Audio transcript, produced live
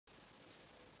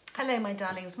Hello my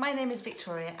darlings, my name is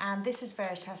Victoria and this is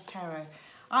Veritas Tarot.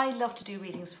 I love to do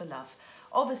readings for love.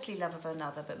 Obviously love of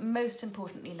another, but most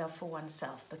importantly love for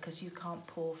oneself, because you can't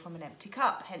pour from an empty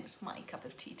cup, hence my cup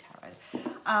of tea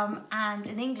tarot. And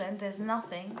in England there's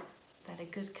nothing that a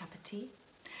good cup of tea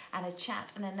and a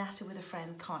chat and a natter with a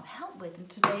friend can't help with. And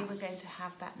today we're going to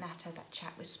have that natter, that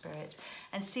chat with spirit,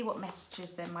 and see what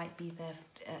messages there might be there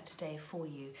today for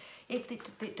you. If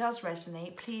it does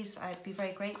resonate, please, I'd be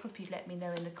very grateful if you'd let me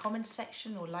know in the comments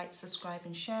section, or like, subscribe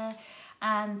and share.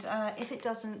 And if it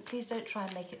doesn't, please don't try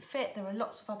and make it fit. There are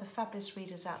lots of other fabulous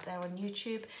readers out there on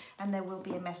YouTube, and there will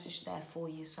be a message there for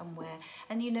you somewhere.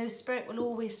 And you know, spirit will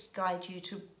always guide you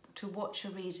to watch a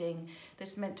reading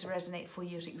that's meant to resonate for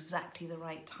you at exactly the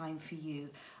right time for you.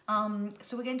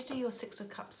 So we're going to do your Six of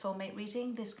Cups soulmate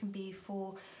reading. This can be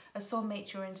for a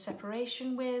soulmate you're in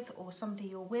separation with, or somebody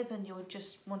you're with and you're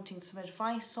just wanting some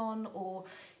advice on, or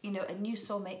you know, a new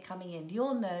soulmate coming in.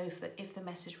 You'll know if the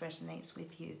message resonates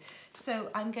with you. So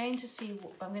I'm going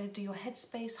to do your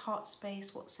headspace, heart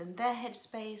space, what's in their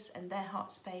headspace and their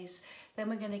heart space. Then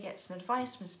we're going to get some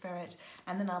advice from spirit,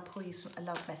 and then I'll pull you a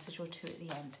love message or two at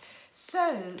the end.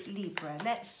 So Libra,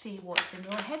 let's see what's in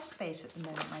your headspace at the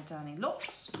moment, my darling.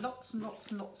 Lots and lots and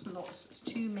lots and lots. There's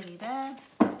too many there.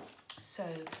 So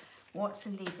what's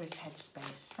in Libra's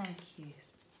headspace? Thank you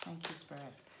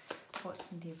spirit.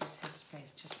 What's in Libra's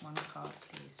headspace? Just one card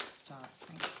please to start.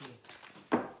 Thank you.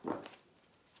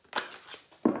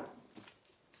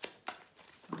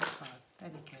 One card. There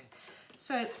we go.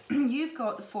 So you've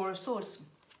got the Four of Swords.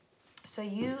 So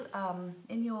you,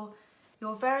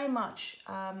 you're very much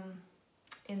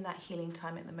in that healing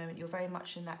time at the moment. You're very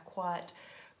much in that quiet,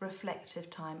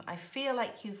 reflective time. I feel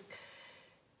like you've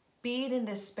been in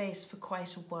this space for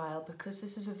quite a while, because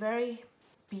this is a very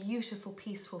beautiful,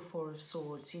 peaceful Four of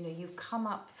Swords. You know, you've come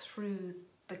up through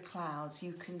the clouds.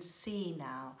 You can see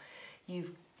now.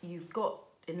 You've got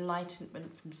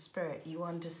enlightenment from spirit. You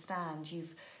understand.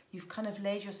 You've kind of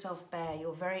laid yourself bare.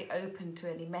 You're very open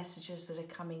to any messages that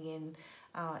are coming in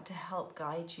to help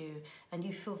guide you, and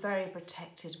you feel very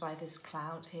protected by this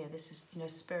cloud here. This is, you know,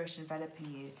 spirit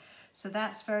enveloping you. So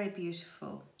that's very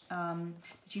beautiful. But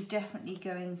you're definitely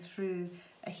going through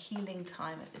a healing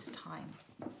time at this time.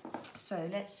 So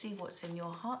let's see what's in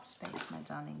your heart space, my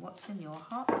darling. What's in your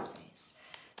heart space?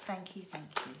 Thank you, thank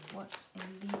you. What's in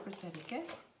Libra? There we go.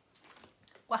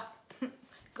 Wow,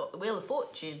 got the Wheel of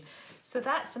Fortune. So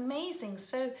that's amazing.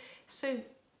 So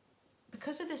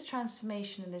because of this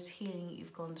transformation and this healing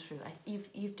you've gone through,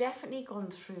 you've definitely gone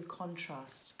through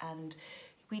contrasts, and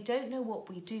we don't know what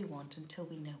we do want until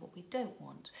we know what we don't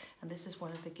want. And this is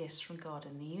one of the gifts from God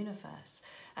and the universe.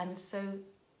 And so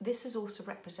this is also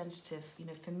representative, you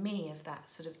know, for me, of that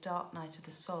sort of dark night of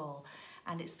the soul.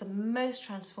 And it's the most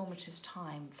transformative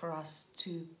time for us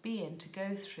to be in, to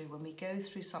go through, when we go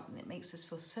through something that makes us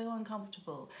feel so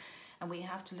uncomfortable. And we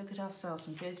have to look at ourselves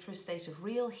and go through a state of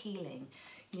real healing,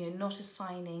 you know, not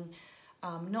assigning,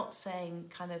 not saying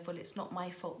kind of, well, it's not my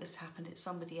fault this happened, it's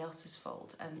somebody else's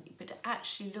fault. But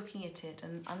actually looking at it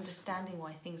and understanding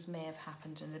why things may have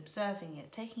happened, and observing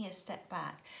it, taking a step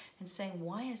back and saying,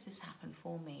 why has this happened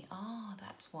for me? Ah,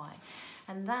 that's why.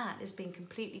 And that is being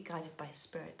completely guided by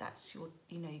spirit. That's your,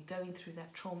 you know, going through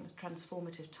that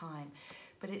transformative time.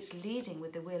 But it's leading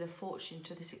with the Wheel of Fortune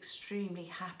to this extremely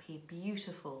happy,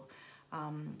 beautiful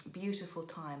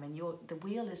time, and the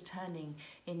wheel is turning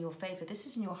in your favor. This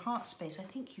is in your heart space. I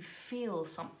think you feel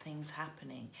something's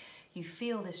happening. You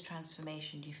feel this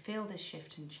transformation. You feel this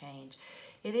shift and change.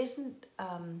 It isn't,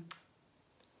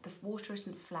 the water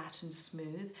isn't flat and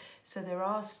smooth. So there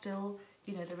are still,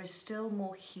 you know, there is still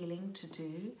more healing to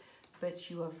do, but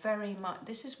you are very much,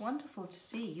 this is wonderful to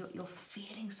see. You're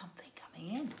feeling something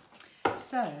coming in.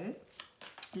 So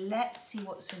let's see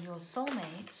what's in your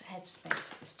soulmate's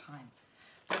headspace at this time.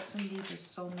 What's in Libra's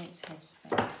soulmate's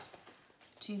headspace?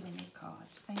 Too many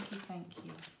cards. Thank you, thank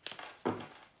you.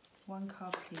 One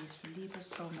card, please, for Libra's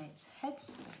soulmate's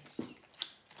headspace.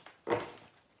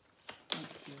 Thank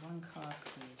you. One card,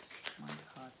 please. One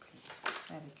card, please.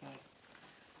 There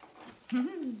we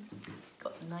go.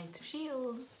 Got the Knight of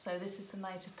Shields. So this is the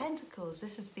Knight of Pentacles.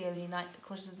 This is the only knight that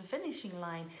crosses the finishing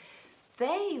line.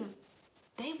 They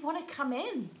want to come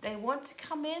in. They want to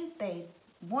come in. They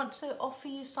want to offer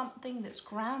you something that's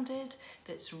grounded,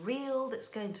 that's real, that's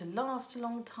going to last a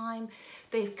long time.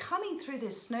 They're coming through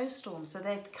this snowstorm, so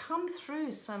they've come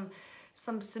through some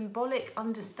symbolic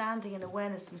understanding and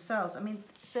awareness themselves. I mean,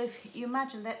 so if you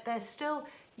imagine that they're still,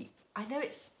 I know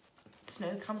it's,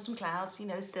 snow comes from clouds, you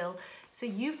know, still. So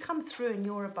you've come through and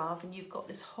you're above, and you've got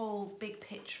this whole big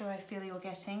picture I feel you're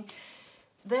getting.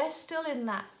 They're still in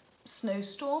that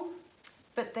snowstorm,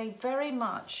 but they very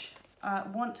much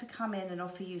want to come in and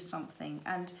offer you something.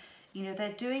 And you know,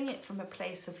 they're doing it from a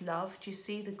place of love. Do you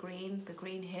see the green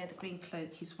here, the green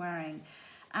cloak he's wearing?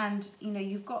 And you know,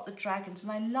 you've got the dragons,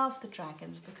 and I love the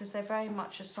dragons because they're very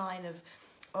much a sign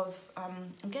of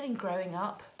I'm getting growing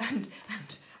up, and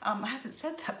I haven't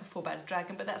said that before about a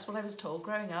dragon, but that's what I was told,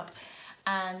 growing up.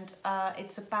 And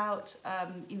it's about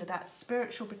you know, that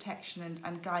spiritual protection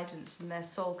and guidance, and their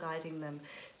soul guiding them.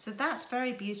 So that's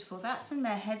very beautiful. That's in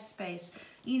their headspace,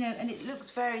 you know, and it looks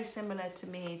very similar to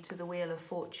me to the Wheel of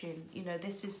Fortune. You know,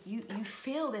 this is, you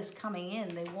feel this coming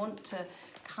in. They want to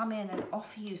come in and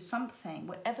offer you something,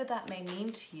 whatever that may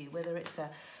mean to you, whether it's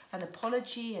an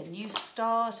apology, a new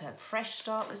start, a fresh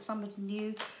start with somebody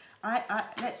new.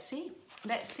 Let's see.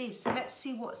 So let's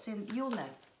see what's in, you'll know.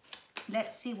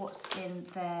 Let's see what's in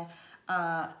their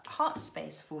heart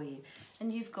space for you.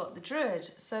 And you've got the Druid.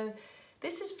 So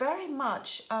this is very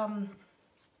much,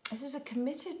 this is a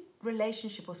committed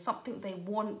relationship, or something they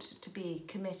want to be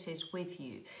committed with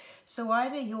you. So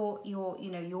either you're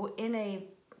in a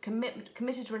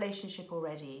committed relationship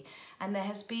already, and there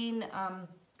has been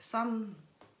some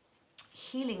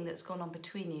healing that's gone on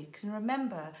between you. Can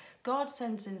remember, God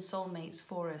sends in soulmates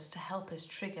for us to help us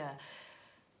trigger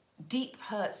deep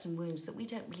hurts and wounds that we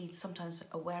don't really sometimes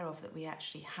aware of that we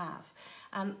actually have.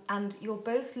 And you're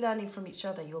both learning from each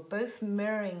other. You're both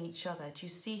mirroring each other. Do you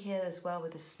see here as well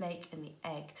with the snake and the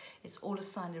egg? It's all a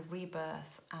sign of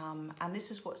rebirth. And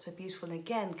this is what's so beautiful. And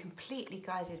again, completely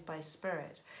guided by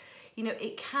spirit. You know,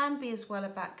 it can be as well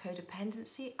about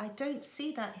codependency. I don't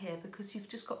see that here because you've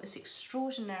just got this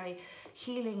extraordinary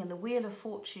healing and the Wheel of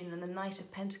Fortune and the Knight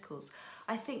of Pentacles.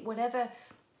 I think whatever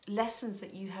lessons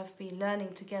that you have been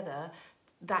learning together,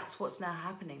 that's what's now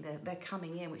happening. They're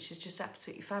coming in, which is just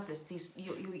absolutely fabulous.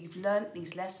 You've learned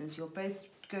these lessons. You're both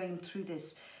going through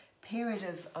this period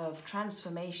of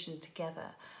transformation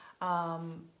together.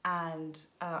 It's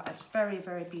very,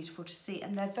 very beautiful to see.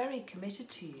 And they're very committed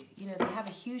to you. You know, they have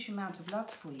a huge amount of love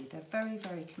for you. They're very,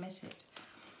 very committed.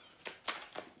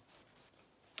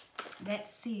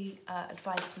 Let's see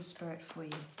advice from Spirit for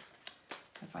you.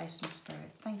 Advice from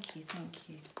Spirit. Thank you, thank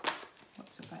you.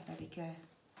 What's it about? There we go.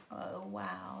 Oh,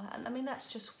 wow. I mean, that's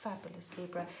just fabulous,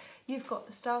 Libra. You've got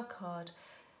the Star card.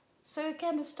 So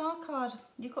again, the Star card,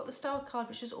 you've got the Star card,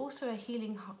 which is also a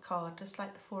healing card, just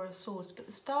like the Four of Swords. But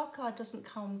the Star card doesn't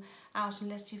come out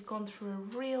unless you've gone through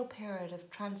a real period of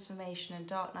transformation and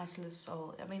dark night of the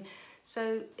soul. I mean,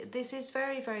 so this is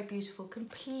very, very beautiful,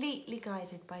 completely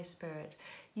guided by spirit.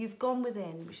 You've gone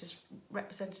within, which is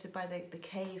represented by the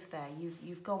cave there.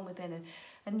 You've gone within,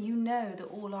 and you know that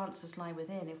all answers lie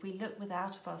within. If we look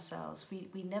without of ourselves,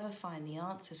 we never find the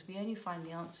answers. We only find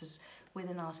the answers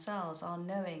within ourselves, our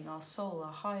knowing, our soul,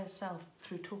 our higher self,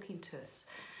 through talking to us.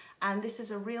 And this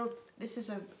is a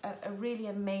really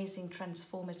amazing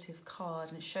transformative card,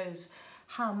 and it shows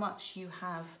how much you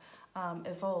have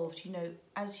evolved. You know,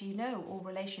 as you know, all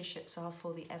relationships are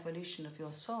for the evolution of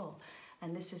your soul,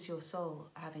 and this is your soul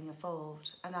having evolved.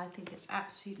 And I think it's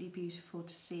absolutely beautiful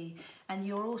to see. And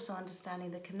you're also understanding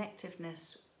the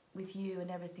connectiveness with you and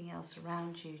everything else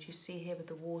around you. Do you see here with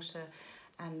the water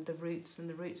and the roots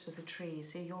of the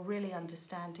trees? So you're really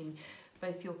understanding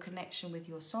both your connection with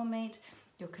your soulmate,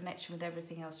 your connection with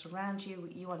everything else around you.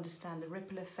 You understand the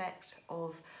ripple effect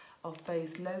of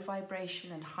both low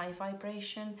vibration and high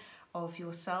vibration of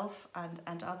yourself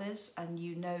and others, and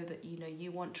you know that you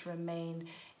want to remain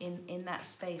in that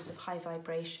space of high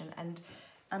vibration. And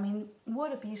I mean,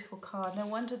 what a beautiful card. No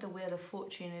wonder the Wheel of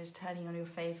Fortune is turning on your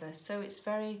favor. So it's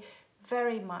very,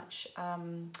 very much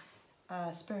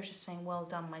Spirit is saying, well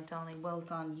done, my darling, well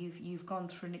done. You've gone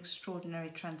through an extraordinary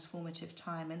transformative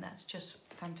time, and that's just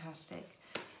fantastic.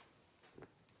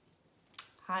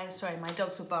 Hi, sorry, my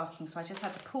dogs were barking, so I just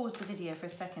had to pause the video for a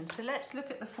second. So let's look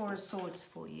at the Four of Swords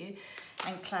for you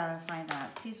and clarify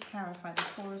that. Please clarify the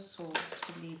Four of Swords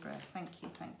for Libra. Thank you,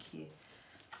 thank you.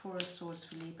 Four of Swords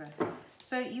for Libra.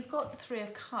 So you've got the Three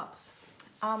of Cups.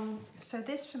 So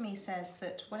this for me says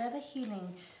that whatever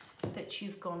healing that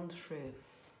you've gone through,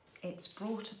 it's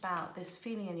brought about this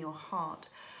feeling in your heart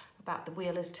about the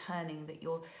wheel is turning, that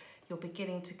you're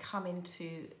beginning to come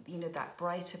into, that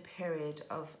brighter period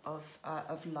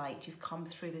of light. You've come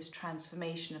through this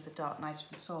transformation of the dark night of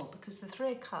the soul, because the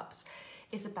Three of Cups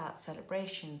is about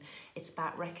celebration. It's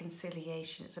about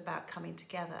reconciliation. It's about coming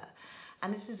together.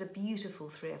 And this is a beautiful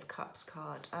Three of Cups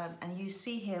card. And you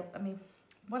see here, I mean,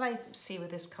 what I see with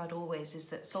this card always is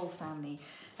that Soul Family,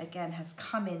 again, has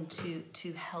come in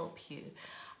to help you.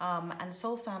 And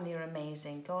Soul Family are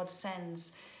amazing. God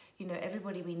sends, you know,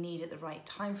 everybody we need at the right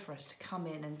time for us to come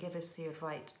in and give us the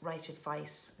right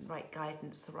advice, right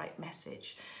guidance, the right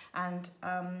message. And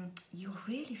you're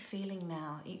really feeling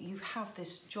now, you have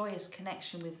this joyous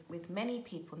connection with many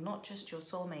people, not just your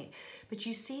soulmate, but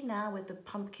you see now with the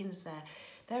pumpkins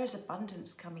there is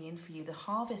abundance coming in for you. The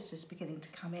harvest is beginning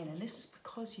to come in, and this is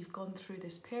because you've gone through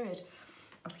this period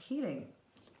of healing,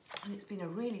 and it's been a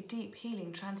really deep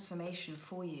healing transformation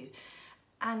for you.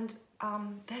 And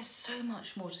there's so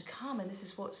much more to come, and this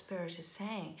is what Spirit is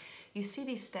saying. You see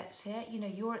these steps here, you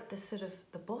know, you're at the sort of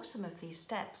the bottom of these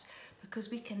steps, because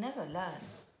we can never learn.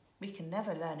 We can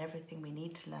never learn everything we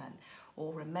need to learn,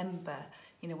 or remember,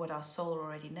 you know, what our soul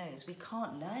already knows. We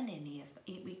can't learn any of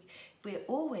it. We're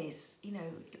always, you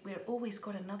know, we're always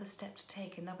got another step to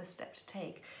take, another step to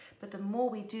take. But the more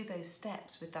we do those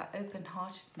steps with that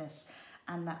open-heartedness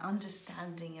and that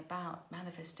understanding about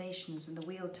manifestations and the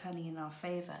wheel turning in our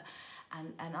favour,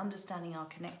 and understanding our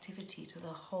connectivity to the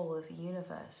whole of the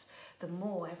universe, the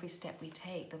more every step we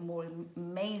take, the more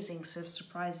amazing sort of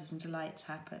surprises and delights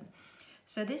happen.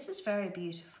 So this is very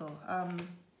beautiful. I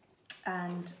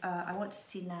want to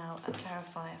see now a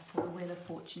clarifier for the Wheel of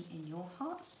Fortune in your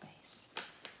heart space.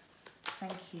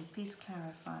 Thank you. Please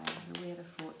clarify the Wheel of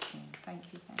Fortune.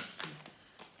 Thank you, thank you.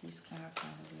 Please clarify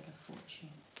the Wheel of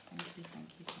Fortune. Thank you, thank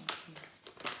you, thank you.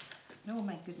 Oh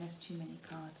my goodness, too many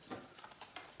cards.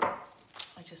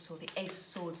 I just saw the Ace of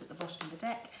Swords at the bottom of the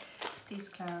deck. Please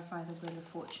clarify the Wheel of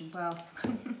Fortune. Well,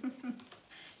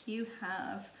 you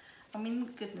have, I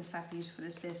mean, goodness, how beautiful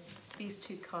is this? These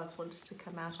two cards wanted to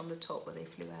come out on the top where they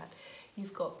flew out.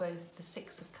 You've got both the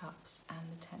Six of Cups and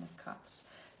the Ten of Cups.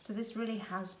 So this really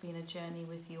has been a journey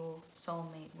with your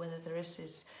soulmate, whether this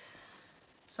is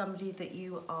somebody that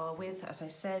you are with, as I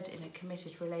said, in a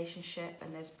committed relationship,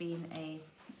 and there's been a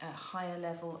higher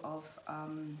level of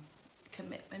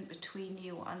commitment between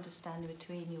you, or understanding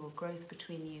between you, or growth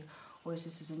between you, or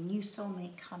this is a new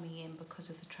soulmate coming in because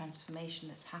of the transformation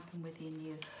that's happened within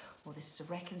you, or this is a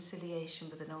reconciliation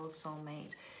with an old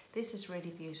soulmate. This is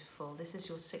really beautiful. This is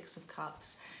your Six of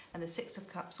Cups, and the Six of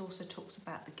Cups also talks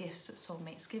about the gifts that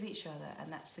soulmates give each other, and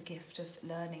that's the gift of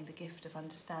learning, the gift of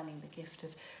understanding, the gift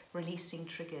of releasing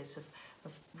triggers, of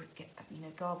you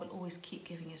know, God will always keep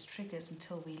giving us triggers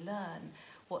until we learn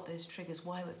what those triggers,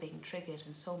 why we're being triggered,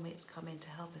 and soulmates come in to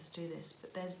help us do this.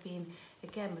 But there's been,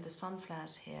 again, with the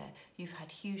sunflowers here, you've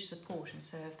had huge support, and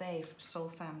so have they, from soul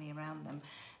family around them.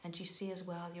 And you see as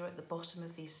well, you're at the bottom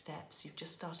of these steps. You've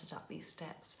just started up these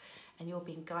steps, and you're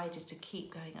being guided to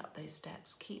keep going up those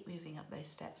steps, keep moving up those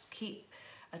steps, keep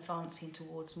advancing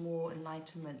towards more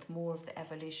enlightenment, more of the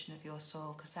evolution of your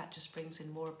soul, because that just brings in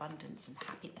more abundance and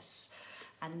happiness.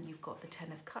 And you've got the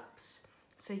Ten of Cups.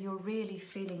 So you're really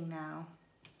feeling now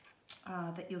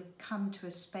that you've come to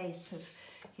a space of,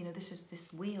 you know, this is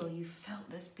this wheel. You felt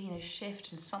there's been a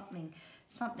shift, and something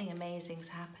amazing's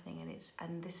happening,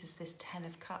 and this is this Ten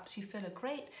of Cups. You feel a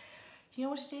great, you know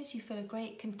what it is? You feel a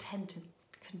great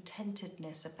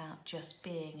contentedness about just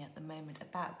being at the moment,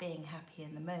 about being happy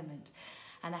in the moment.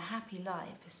 And a happy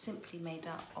life is simply made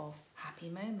up of happy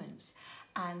moments.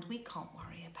 And we can't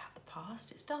worry about the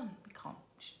past. It's done. We can't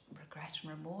regret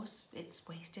and remorse. It's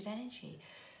wasted energy.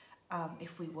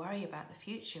 If we worry about the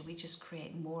future, we just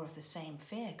create more of the same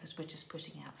fear, because we're just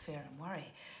putting out fear and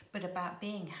worry. But about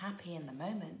being happy in the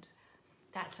moment,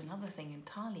 that's another thing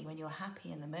entirely. When you're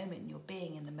happy in the moment and you're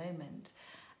being in the moment,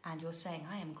 and you're saying,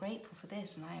 I am grateful for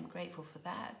this and I am grateful for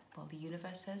that. Well, the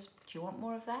universe says, do you want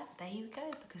more of that? There you go,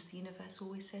 because the universe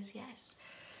always says yes.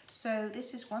 So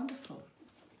this is wonderful.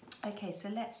 Okay, so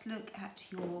let's look at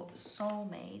your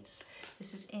soulmates.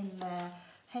 This is in their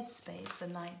headspace, the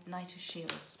Knight of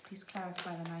Shields. Please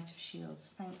clarify the Knight of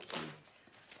Shields. Thank you.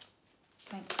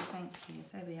 Thank you, thank you.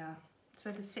 There we are.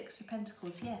 So the Six of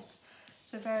Pentacles, yes.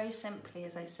 So very simply,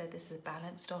 as I said, this is a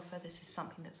balanced offer. This is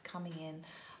something that's coming in.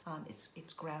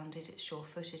 It's grounded, it's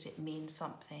sure-footed, it means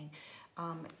something.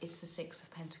 It's the Six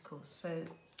of Pentacles. So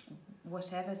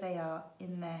whatever they are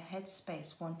in their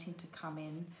headspace wanting to come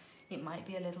in, it might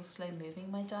be a little slow moving,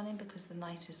 my darling, because the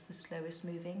Knight is the slowest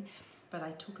moving. But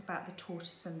I talk about the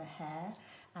tortoise and the hare,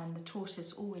 and the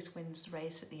tortoise always wins the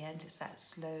race at the end. It's that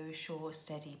slow, sure,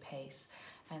 steady pace.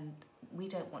 And we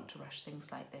don't want to rush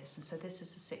things like this. And so this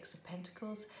is the Six of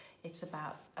Pentacles. It's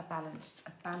about a balanced,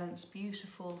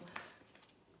 beautiful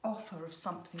offer of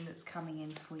something that's coming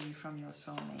in for you from your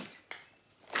soulmate.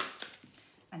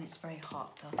 And it's very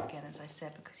heartfelt, again, as I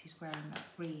said, because he's wearing that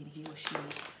green, he or she.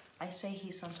 I say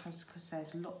he sometimes because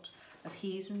there's a lot of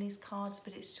he's in these cards,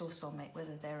 but it's your soulmate,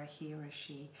 whether they're a he or a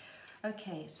she.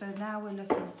 Okay, so now we're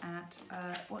looking at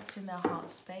what's in their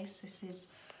heart space. This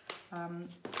is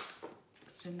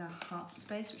what's in their heart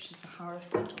space, which is the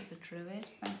Hierophant or the Druid.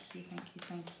 Thank you, thank you,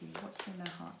 thank you. What's in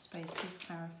their heart space? Please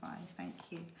clarify. Thank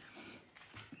you.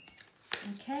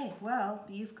 Okay, well,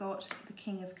 you've got the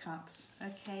King of Cups.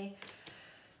 Okay,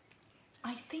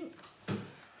 I think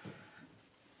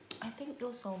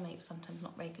your soulmate's sometimes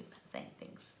not very good at saying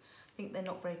things. I think they're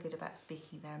not very good about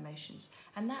speaking their emotions,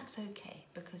 and that's okay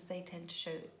because they tend to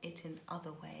show it in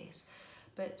other ways.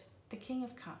 But the King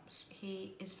of Cups,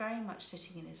 he is very much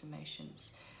sitting in his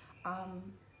emotions.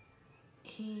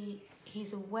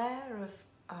 He's aware of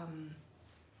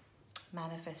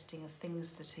manifesting of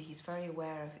things that he's very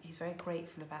aware of. He's very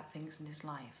grateful about things in his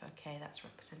life. Okay, that's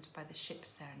represented by the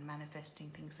ships there and manifesting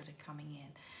things that are coming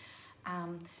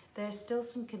in. There's still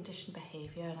some conditioned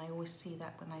behaviour, and I always see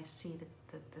that when I see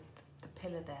the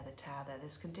pillar there, the tower there.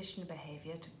 There's conditioned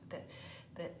behaviour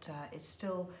that is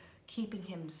still keeping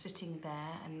him sitting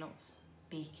there and not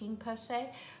speaking per se.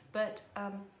 But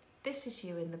this is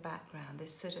you in the background.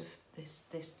 This sort of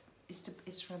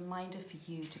it's a reminder for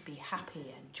you to be happy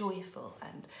and joyful,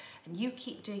 and you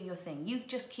keep doing your thing. You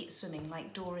just keep swimming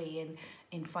like Dory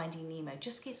in Finding Nemo.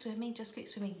 Just keep swimming, just keep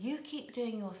swimming. You keep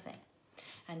doing your thing,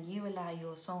 and you allow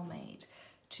your soulmate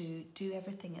to do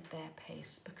everything at their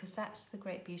pace, because that's the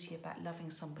great beauty about loving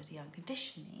somebody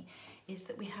unconditionally, is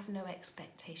that we have no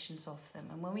expectations of them.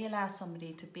 And when we allow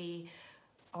somebody to be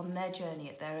on their journey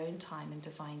at their own time and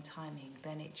divine timing,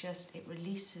 then it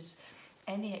releases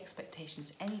any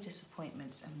expectations, any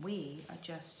disappointments, and we are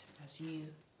just as you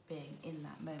being in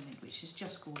that moment, which is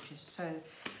just gorgeous. So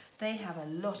they have a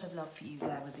lot of love for you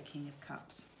there with the King of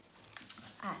Cups,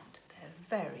 and they're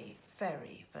very,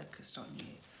 very focused on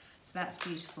you. So that's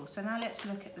beautiful. So now let's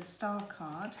look at the Star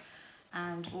card,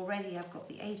 and already I've got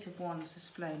the Eight of Wands has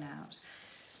flown out.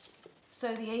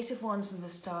 So the Eight of Wands and the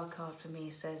Star card for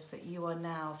me says that you are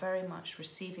now very much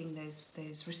receiving those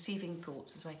receiving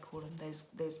thoughts, as I call them,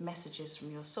 those messages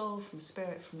from your soul, from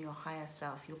spirit, from your higher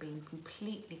self. You're being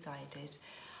completely guided,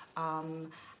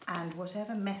 and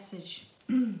whatever message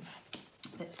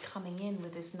that's coming in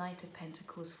with this Knight of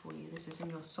Pentacles for you, this is in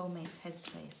your soulmate's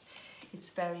headspace. It's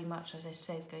very much, as I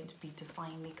said, going to be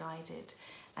divinely guided.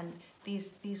 And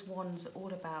these wands are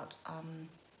all about,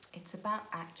 it's about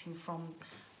acting from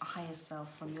a higher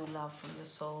self, from your love, from your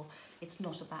soul. It's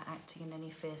not about acting in any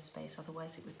fear space,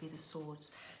 otherwise it would be the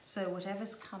swords. So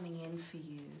whatever's coming in for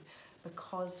you,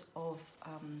 because of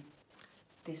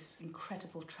this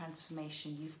incredible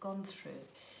transformation you've gone through,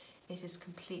 it is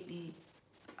completely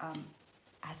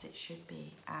as it should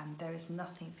be, and there is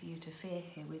nothing for you to fear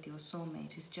here with your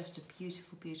soulmate. It's just a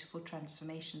beautiful, beautiful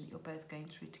transformation that you're both going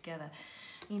through together,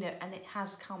 you know, and it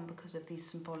has come because of these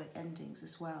symbolic endings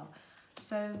as well.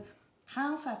 So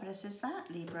how fabulous is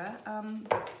that, Libra?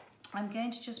 I'm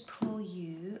going to just pull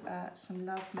you some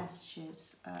love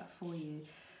messages for you,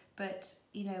 but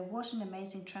you know, what an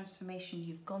amazing transformation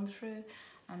you've gone through,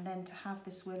 and then to have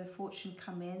this Wheel of Fortune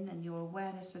come in and your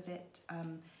awareness of it.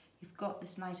 You've got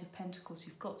this Knight of Pentacles,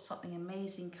 you've got something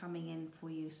amazing coming in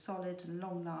for you, solid and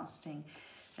long lasting.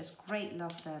 There's great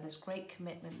love there, there's great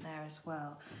commitment there as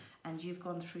well. And you've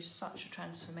gone through such a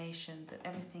transformation that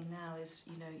everything now is,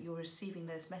 you know, you're receiving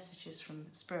those messages from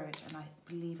Spirit, and I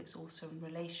believe it's also in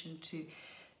relation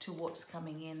to what's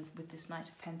coming in with this Knight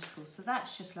of Pentacles. So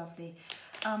that's just lovely.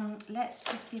 Let's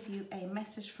just give you a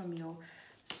message from your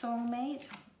soulmate.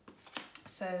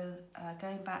 So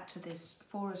going back to this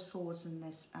Four of Swords and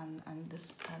this and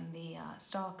the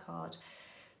Star card,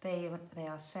 they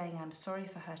are saying, I'm sorry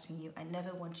for hurting you. I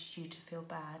never wanted you to feel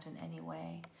bad in any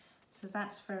way. So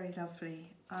that's very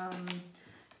lovely.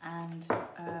 And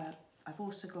I've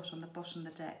also got on the bottom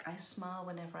of the deck, I smile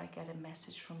whenever I get a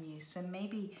message from you. So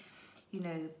maybe, you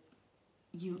know,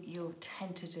 you're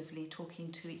tentatively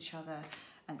talking to each other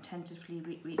and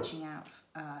tentatively reaching out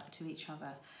to each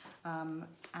other.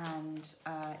 And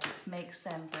it makes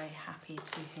them very happy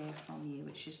to hear from you,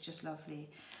 which is just lovely.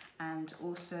 And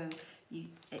also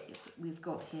we've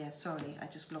got here, sorry, I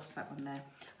just lost that one there.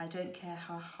 I don't care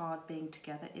how hard being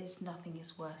together is, nothing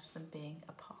is worse than being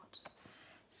apart.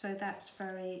 So that's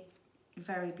very,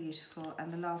 very beautiful.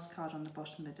 And the last card on the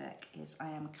bottom of the deck is, I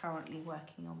am currently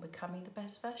working on becoming the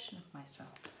best version of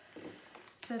myself.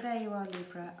 So there you are,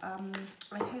 Libra.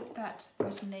 I hope that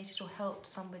resonated or helped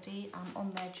somebody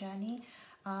on their journey.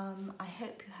 I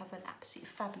hope you have an absolutely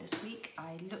fabulous week.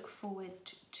 I look forward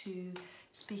to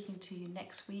speaking to you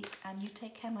next week, and you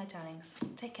take care, my darlings.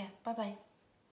 Take care. Bye-bye.